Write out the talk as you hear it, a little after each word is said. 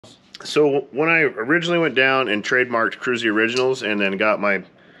So when I originally went down and trademarked Cruzy Originals and then got my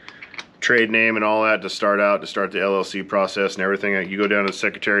trade name and all that to start the LLC process and everything, you go down to the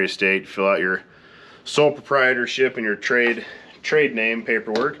Secretary of State, fill out your sole proprietorship and your trade name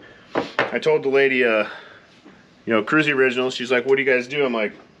paperwork. I told the lady, you know, Cruzy Originals, she's like, what do you guys do? I'm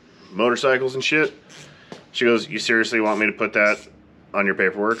like, motorcycles and shit. She goes, you seriously want me to put that on your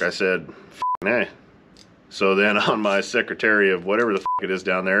paperwork? I said, hey. So then on my Secretary of whatever the f it is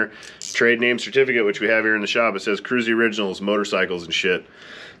down there, trade name certificate, which we have here in the shop, it says Cruzy Originals, motorcycles and shit.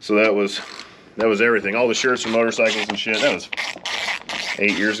 So that was everything. All the shirts from motorcycles and shit. That was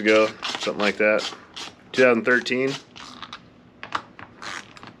 8 years ago, something like that. 2013.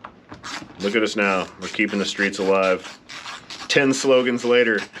 Look at us now. We're keeping the streets alive. 10 slogans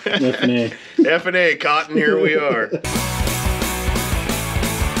later. F&A. F&A, cotton, here we are.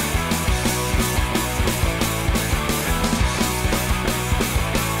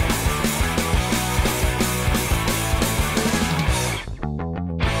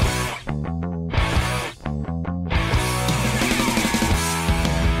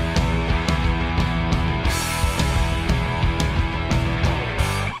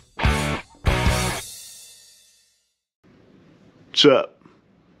 What's up?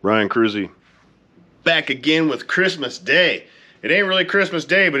 Ryan Cruzy. Back again with Christmas Day. It ain't really Christmas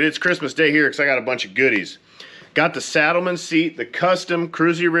Day, but it's Christmas Day here because I got a bunch of goodies. Got the Saddleman seat, the custom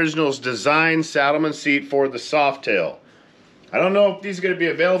Cruzy Originals design Saddleman seat for the Softail. I don't know if these are going to be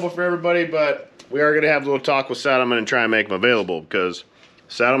available for everybody, but we are going to have a little talk with Saddleman and try and make them available because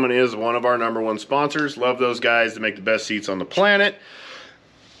Saddleman is one of our #1 sponsors. Love those guys to make the best seats on the planet.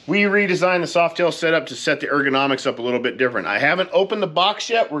 We redesigned the Softail setup to set the ergonomics up a little bit different. I haven't opened the box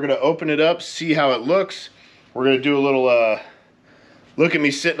yet. We're going to open it up, see how it looks. We're going to do a little look at me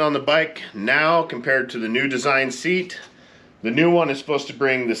sitting on the bike now compared to the new design seat. The new one is supposed to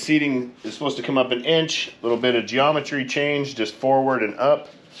bring the seating, is supposed to come up an inch, a little bit of geometry change, just forward and up.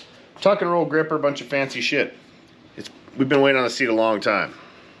 Tuck and roll gripper, bunch of fancy shit. We've been waiting on the seat a long time.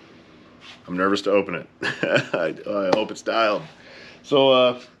 I'm nervous to open it. I hope it's dialed.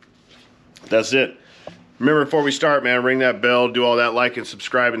 So that's it. Remember, before we start, man, ring that bell, do all that like and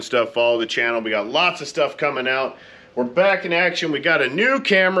subscribe and stuff, follow the channel. We got lots of stuff coming out. We're back in action. We got a new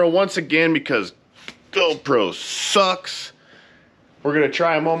camera once again because GoPro sucks. We're gonna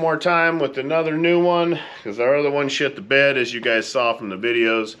try them one more time with another new one because our other one shit the bed, as you guys saw from the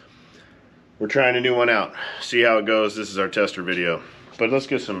videos. We're trying a new one out. See how it goes. This is our tester video. But let's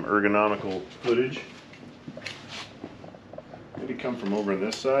get some ergonomical footage. Maybe come from over on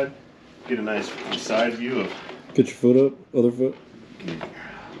this side. Get a nice side view of... Get your foot up, other foot.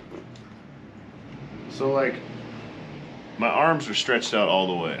 So like, my arms are stretched out all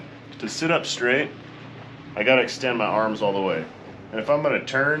the way. To sit up straight, I gotta extend my arms all the way. And if I'm gonna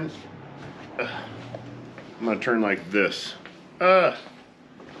turn, I'm gonna turn like this. I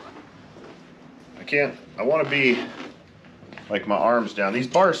can't, I wanna be like my arms down. These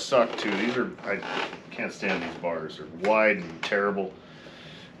bars suck too. These are, I can't stand these bars. They're wide and terrible.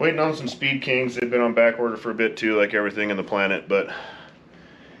 Waiting on some Speed Kings. They've been on back order for a bit too, like everything in the planet. But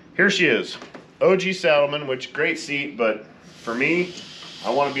here she is. OG Saddleman, which great seat, but for me, I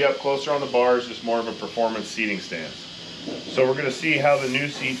want to be up closer on the bars, just more of a performance seating stance. So we're going to see how the new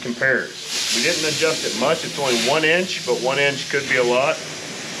seat compares. We didn't adjust it much. It's only 1 inch, but 1 inch could be a lot.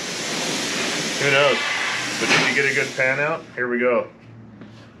 Who knows? But did you get a good pan out? Here we go.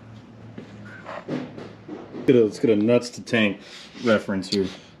 Let's get a nuts to tank reference here.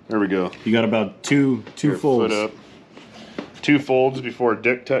 There we go. You got about two folds. Foot up. 2 folds before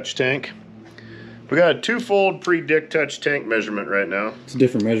dick touch tank. We got a 2-fold pre-dick touch tank measurement right now. It's a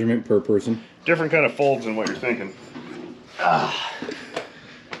different measurement per person. Different kind of folds than what you're thinking.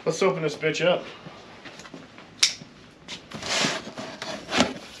 Let's open this bitch up.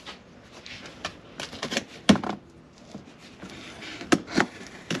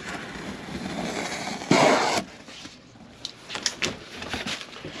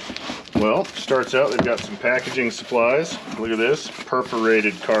 Well, starts out, they've got some packaging supplies. Look at this,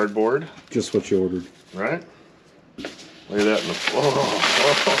 perforated cardboard. Just what you ordered. Right? Look at that in the,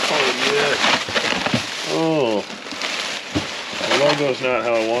 yes. Oh. The logo's not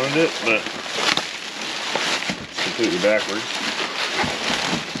how I wanted it, but it's completely backwards.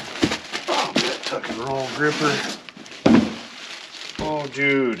 Oh, that tuck and roll gripper. Oh,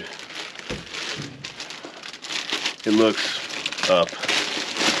 dude. It looks up.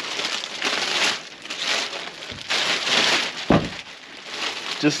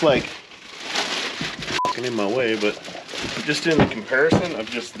 Just like fucking in my way, but just in the comparison of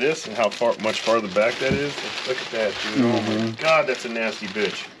just this and how much farther back that is. Look at that, dude. Oh my god, that's a nasty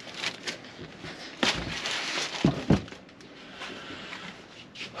bitch.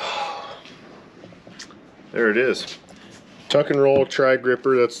 There it is. Tuck and roll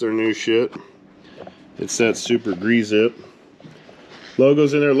tri-gripper, that's their new shit. It's that super grease-zip.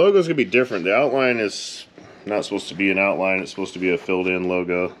 Logo's in there. Logo's gonna be different. The outline is not supposed to be an outline, it's supposed to be a filled-in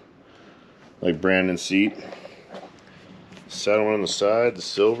logo. Like Brandon's seat. Saddle on the side, the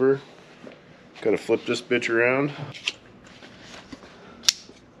silver. Gotta flip this bitch around.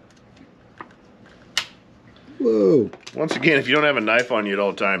 Whoa. Once again, if you don't have a knife on you at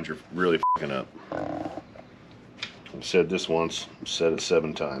all times, you're really fucking up. I've said this once, I've said it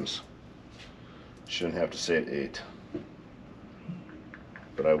 7 times. Shouldn't have to say it 8.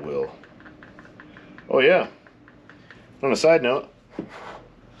 But I will. Oh yeah. On a side note,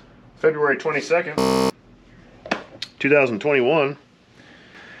 February 22nd, 2021,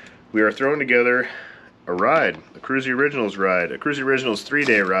 we are throwing together a ride, a Cruzy Originals ride, a Cruzy Originals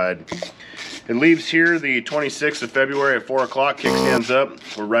 3-day ride. It leaves here the 26th of February at 4 o'clock, kickstands up.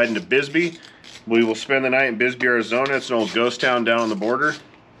 We're riding to Bisbee. We will spend the night in Bisbee, Arizona. It's an old ghost town down on the border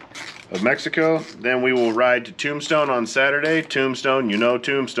of Mexico. Then we will ride to Tombstone on Saturday. Tombstone, you know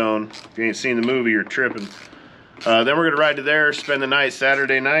Tombstone. If you ain't seen the movie, you're tripping. Then we're going to ride to there, spend the night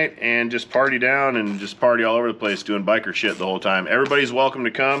Saturday night, and just party down and just party all over the place doing biker shit the whole time. Everybody's welcome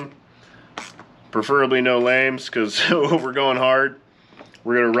to come. Preferably no lames, because we're going hard.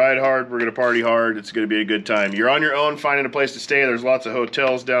 We're going to ride hard. We're going to party hard. It's going to be a good time. You're on your own finding a place to stay. There's lots of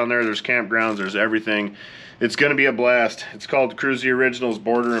hotels down there. There's campgrounds. There's everything. It's going to be a blast. It's called the Cruzy Originals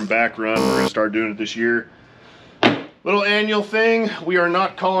Border and Back Run. We're going to start doing it this year. Little annual thing. We are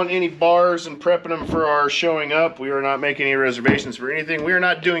not calling any bars and prepping them for our showing up. We are not making any reservations for anything. We are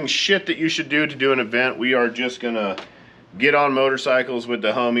not doing shit that you should do to do an event. We are just going to get on motorcycles with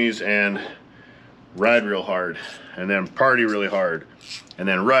the homies and ride real hard, and then party really hard, and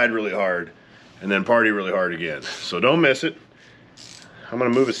then ride really hard, and then party really hard again. So don't miss it. I'm gonna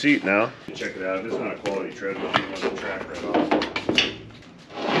move a seat now. Check it out. It's not a quality treadmill. I'm gonna track right off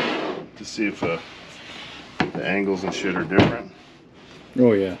to see if the angles and shit are different.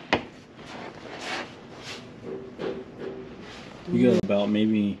 Oh yeah. You got about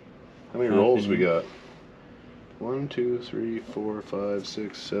maybe. How many rolls we got? 1, 2, 3, 4, 5,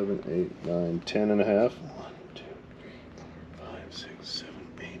 6, 7, 8, 9, 10 and a half. 1, 2, 3, 4, 5, 6, 7,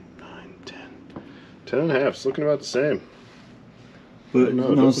 8, 9, 10. 10 and a half. It's looking about the same. But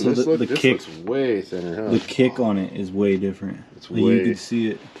no, so the this kick looks way thinner, huh? The kick on it is way different. It's like way. You can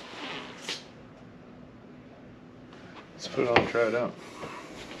see it. Let's put it on and try it out.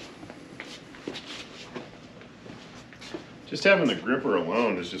 Just having the gripper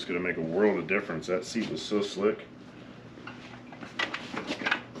alone is just going to make a world of difference. That seat was so slick.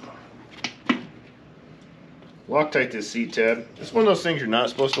 Loctite this seat tab. It's one of those things you're not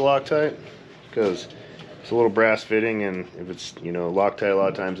supposed to Loctite because it's a little brass fitting, and if it's, you know, Loctite, a lot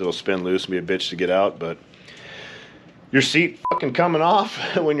of times it'll spin loose and be a bitch to get out. But your seat fucking coming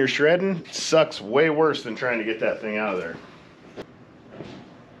off when you're shredding sucks way worse than trying to get that thing out of there.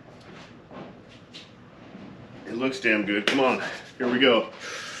 It looks damn good. Come on, here we go.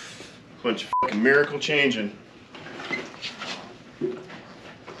 Bunch of fucking miracle changing.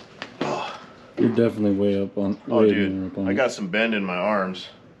 Oh. You're definitely way up on. Oh, dude, I got some bend in my arms.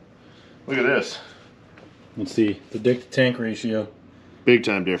 Look at this. Let's see the dick to tank ratio. Big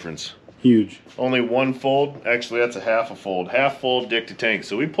time difference. Huge. Only one fold. Actually, that's a half a fold. Half fold dick to tank.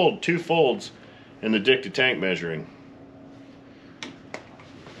 So we pulled 2 folds in the dick to tank measuring.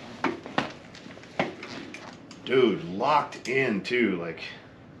 Dude, locked in too, like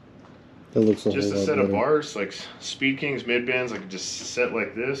that looks a just whole a set lot of better. bars, like Speed Kings mid bends. I could just set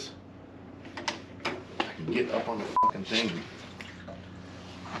like this. I can get up on the fucking thing.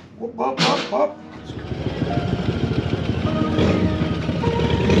 Whoop, whoop, whoop, whoop.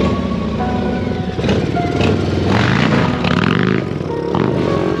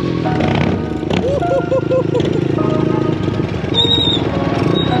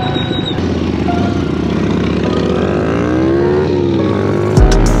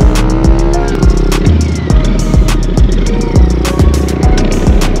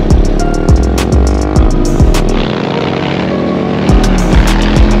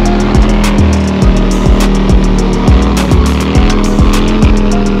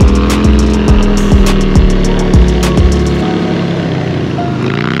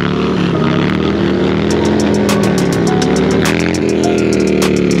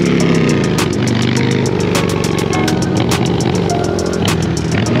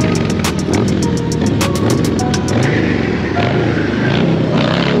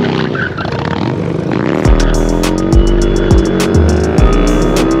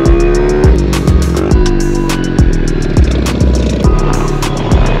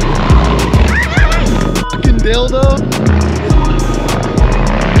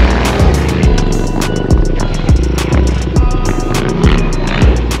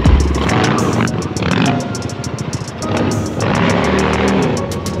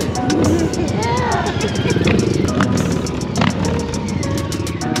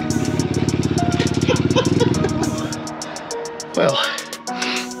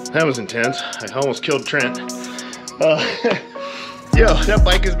 That was intense. I almost killed Trent. Yo, that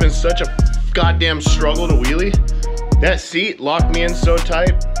bike has been such a goddamn struggle to wheelie. That seat locked me in so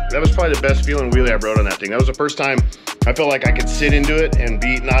tight. That was probably the best feeling wheelie I rode on that thing. That was the first time I felt like I could sit into it and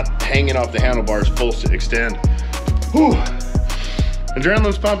be not hanging off the handlebars full extend. Whew.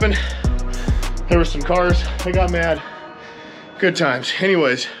 Adrenaline's pumping. There were some cars. I got mad. Good times.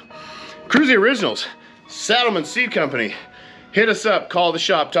 Anyways, Cruzy Originals, Saddleman Seat Company. Hit us up, call the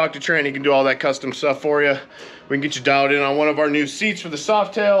shop, talk to Trent. He can do all that custom stuff for you. We can get you dialed in on one of our new seats for the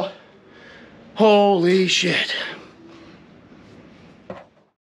Softail. Holy shit.